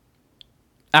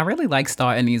I really like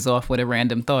starting these off with a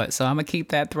random thought, so I'm gonna keep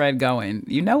that thread going.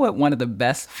 You know what one of the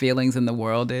best feelings in the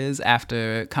world is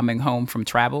after coming home from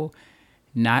travel?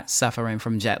 Not suffering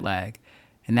from jet lag.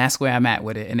 And that's where I'm at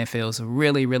with it, and it feels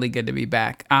really, really good to be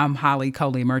back. I'm Holly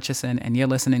Coley Murchison, and you're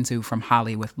listening to From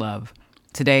Holly with Love.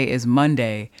 Today is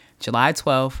Monday, July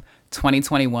 12th,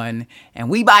 2021, and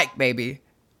we bike, baby.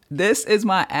 This is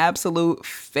my absolute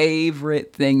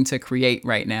favorite thing to create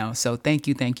right now. So thank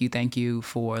you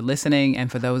for listening. And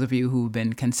for those of you who've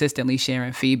been consistently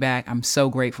sharing feedback, I'm so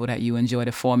grateful that you enjoy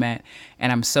the format.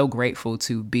 And I'm so grateful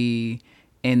to be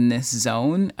in this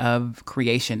zone of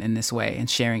creation in this way and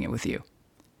sharing it with you.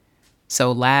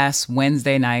 So last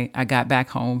Wednesday night, I got back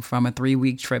home from a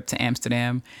 3-week trip to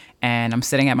Amsterdam, and I'm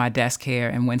sitting at my desk here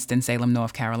in Winston-Salem,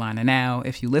 North Carolina now.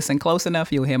 If you listen close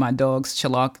enough, you'll hear my dogs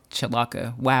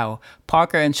Chalaka. Wow,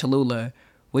 Parker and Cholula.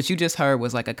 What you just heard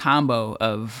was like a combo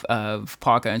of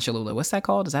Parker and Cholula. What's that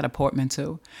called? Is that a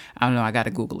portmanteau? I don't know. I got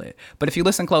to Google it. But if you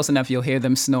listen close enough, you'll hear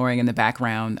them snoring in the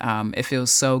background. It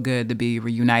feels so good to be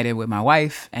reunited with my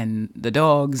wife and the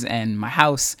dogs and my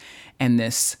house and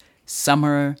this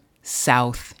summer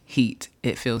South heat.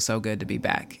 It feels so good to be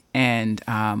back. And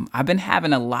I've been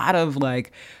having a lot of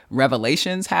like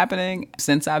revelations happening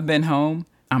since I've been home.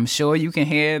 I'm sure you can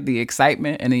hear the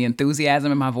excitement and the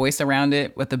enthusiasm in my voice around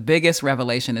it. But the biggest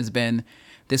revelation has been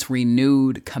this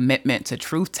renewed commitment to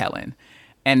truth telling.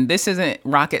 And this isn't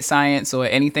rocket science or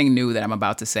anything new that I'm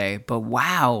about to say, but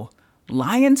wow,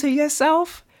 lying to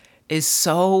yourself is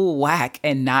so whack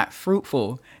and not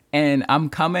fruitful. And I'm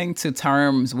coming to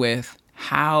terms with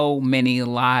how many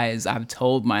lies I've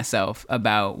told myself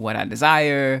about what I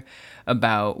desire,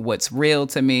 about what's real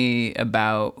to me,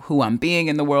 about who I'm being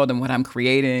in the world and what I'm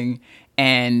creating.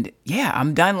 And yeah,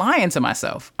 I'm done lying to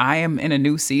myself. I am in a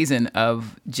new season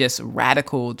of just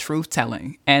radical truth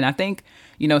telling. And I think,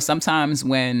 sometimes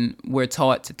when we're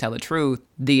taught to tell the truth,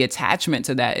 the attachment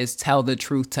to that is tell the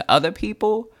truth to other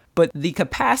people. But the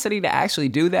capacity to actually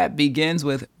do that begins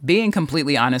with being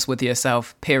completely honest with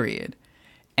yourself, period.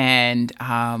 And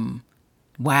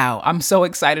wow, I'm so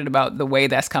excited about the way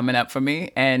that's coming up for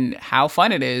me and how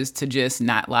fun it is to just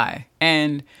not lie.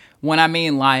 And when I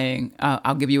mean lying,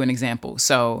 I'll give you an example.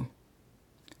 So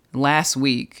last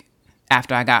week,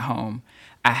 after I got home,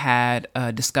 I had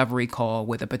a discovery call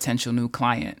with a potential new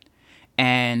client.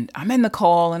 And I'm in the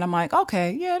call and I'm like,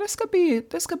 okay, yeah, this could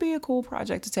be a cool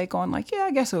project to take on. Like, yeah,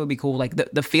 I guess it would be cool. Like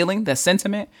the feeling, the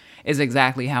sentiment is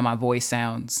exactly how my voice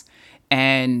sounds.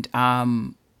 And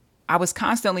I was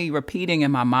constantly repeating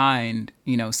in my mind,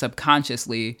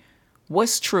 subconsciously,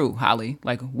 what's true, Holly?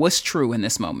 Like, what's true in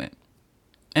this moment?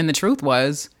 And the truth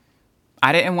was,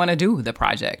 I didn't want to do the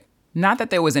project. Not that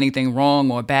there was anything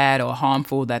wrong or bad or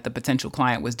harmful that the potential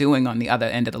client was doing on the other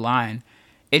end of the line.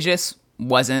 It just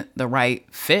wasn't the right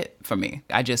fit for me.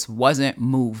 I just wasn't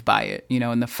moved by it.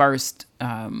 In the first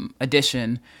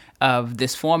edition of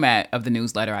this format of the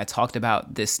newsletter, I talked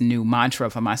about this new mantra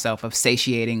for myself of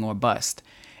satiating or bust.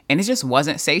 And it just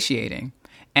wasn't satiating.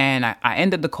 And I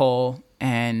ended the call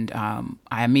and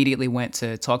I immediately went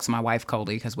to talk to my wife,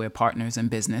 Coley, because we're partners in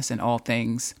business and all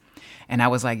things. And I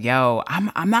was like, yo,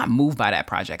 I'm not moved by that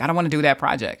project. I don't want to do that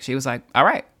project. She was like, all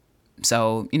right.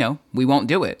 So, we won't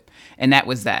do it. And that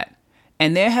was that.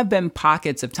 And there have been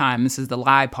pockets of time, this is the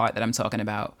lie part that I'm talking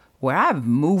about, where I've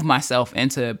moved myself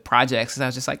into projects because I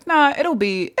was just like, nah, it'll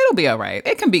be all right.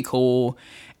 It can be cool.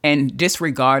 And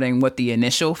disregarding what the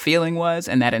initial feeling was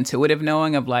and that intuitive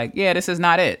knowing of like, yeah, this is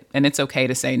not it. And it's okay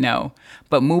to say no.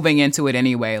 But moving into it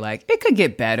anyway, like it could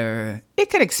get better. It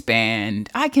could expand.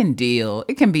 I can deal.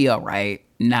 It can be all right.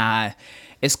 Nah,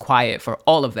 it's quiet for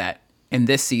all of that in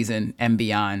this season and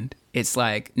beyond. It's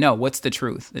like, no, what's the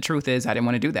truth? The truth is I didn't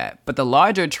want to do that. But the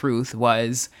larger truth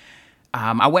was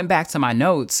I went back to my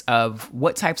notes of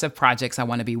what types of projects I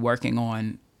want to be working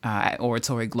on at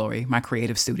Oratory Glory, my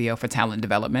creative studio for talent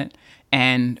development,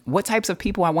 and what types of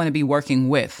people I want to be working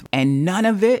with. And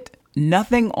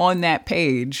nothing on that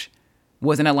page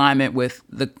was in alignment with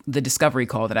the discovery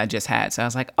call that I just had. So I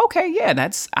was like, okay, yeah,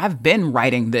 I've been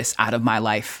writing this out of my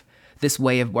life, this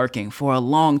way of working for a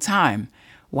long time.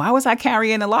 Why was I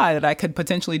carrying a lie that I could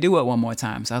potentially do it one more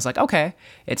time? So I was like, okay,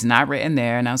 it's not written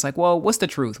there. And I was like, well, what's the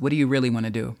truth? What do you really want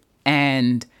to do?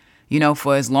 And,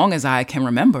 for as long as I can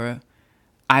remember,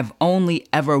 I've only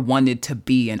ever wanted to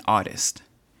be an artist.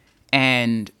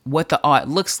 And what the art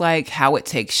looks like, how it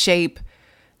takes shape,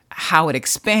 how it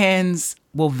expands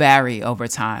will vary over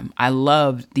time. I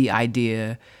loved the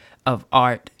idea of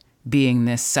art being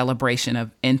this celebration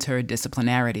of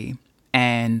interdisciplinarity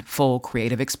and full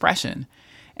creative expression.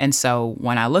 And so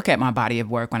when I look at my body of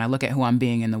work, when I look at who I'm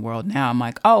being in the world now, I'm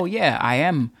like, oh yeah, I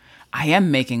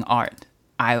am making art.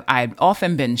 I'd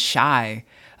often been shy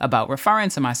about referring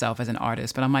to myself as an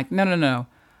artist, but I'm like, no, no, no.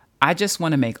 I just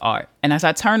want to make art. And as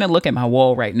I turn and look at my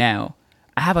wall right now,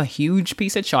 I have a huge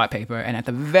piece of chart paper, and at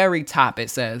the very top it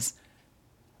says,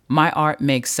 "My art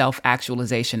makes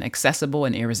self-actualization accessible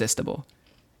and irresistible."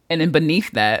 And then beneath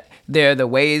that, there are the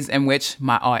ways in which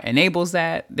my art enables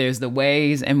that. There's the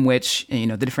ways in which,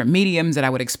 the different mediums that I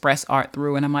would express art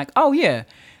through. And I'm like, oh yeah,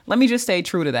 let me just stay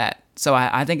true to that. So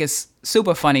I think it's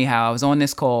super funny how I was on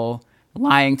this call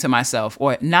lying to myself,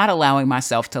 or not allowing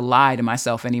myself to lie to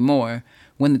myself anymore,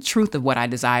 when the truth of what I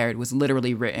desired was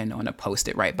literally written on a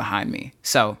Post-it right behind me.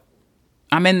 So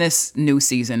I'm in this new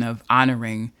season of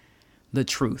honoring the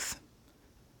truth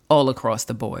all across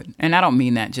the board. And I don't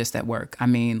mean that just at work. I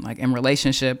mean, like in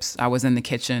relationships. I was in the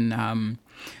kitchen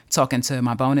talking to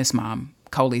my bonus mom,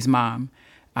 Coley's mom.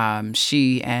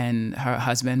 She and her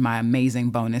husband, my amazing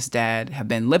bonus dad, have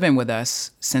been living with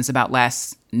us since about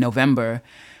last November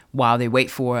while they wait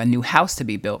for a new house to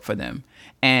be built for them.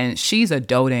 And she's a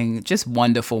doting, just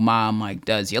wonderful mom, like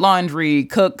does your laundry,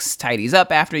 cooks, tidies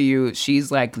up after you.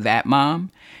 She's like that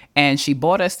mom. And she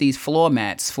bought us these floor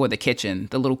mats for the kitchen,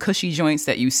 the little cushy joints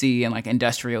that you see in like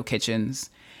industrial kitchens.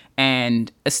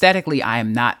 And aesthetically, I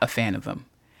am not a fan of them.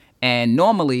 And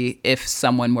normally, if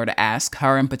someone were to ask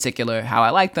her in particular how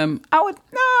I like them, I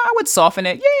would soften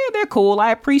it. Yeah, they're cool. I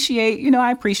appreciate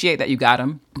that you got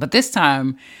them. But this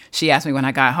time, she asked me when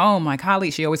I got home, like,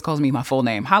 Holly, she always calls me my full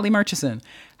name, Holly Murchison,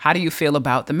 how do you feel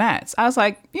about the mats? I was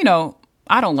like,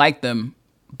 I don't like them,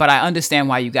 but I understand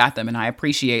why you got them. And I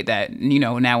appreciate that,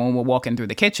 now when we're walking through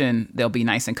the kitchen, they'll be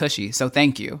nice and cushy. So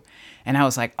thank you. And I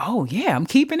was like, oh yeah, I'm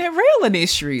keeping it real in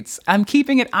these streets. I'm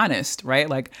keeping it honest, right?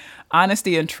 Like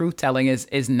honesty and truth telling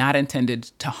is not intended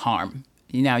to harm.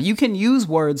 Now you can use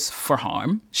words for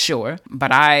harm, sure.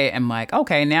 But I am like,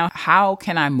 okay, now how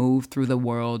can I move through the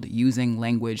world using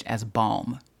language as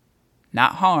balm?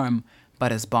 Not harm,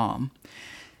 but as balm.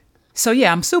 So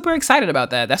yeah, I'm super excited about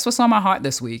that. That's what's on my heart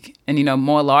this week. And,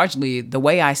 more largely, the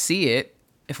way I see it,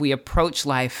 if we approach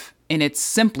life in its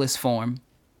simplest form,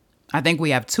 I think we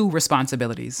have two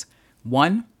responsibilities.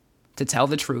 One, to tell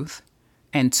the truth.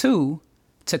 And two,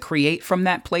 to create from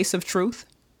that place of truth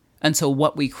until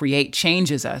what we create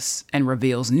changes us and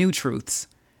reveals new truths.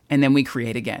 And then we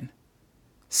create again.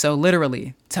 So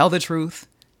literally, tell the truth,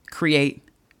 create,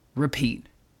 repeat.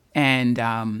 And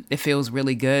it feels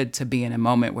really good to be in a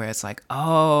moment where it's like,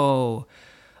 oh,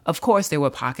 of course there were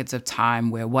pockets of time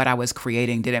where what I was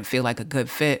creating didn't feel like a good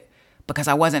fit because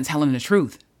I wasn't telling the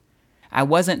truth. I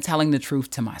wasn't telling the truth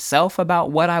to myself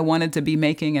about what I wanted to be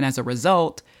making. And as a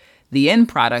result, the end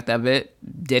product of it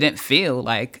didn't feel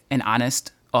like an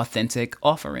honest, authentic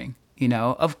offering.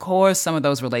 Of course, some of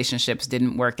those relationships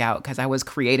didn't work out because I was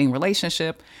creating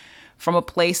relationship from a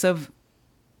place of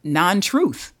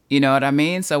non-truth. You know what I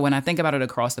mean? So when I think about it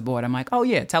across the board, I'm like, oh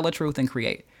yeah, tell the truth and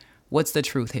create. What's the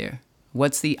truth here?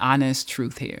 What's the honest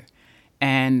truth here?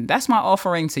 And that's my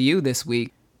offering to you this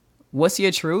week. What's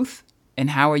your truth? And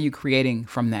how are you creating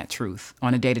from that truth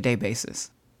on a day-to-day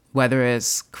basis? Whether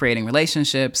it's creating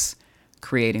relationships,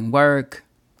 creating work,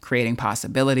 creating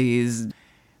possibilities.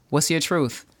 What's your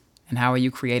truth? And how are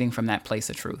you creating from that place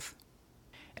of truth?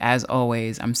 As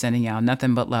always, I'm sending y'all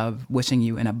nothing but love, wishing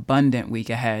you an abundant week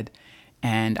ahead.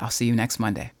 And I'll see you next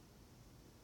Monday.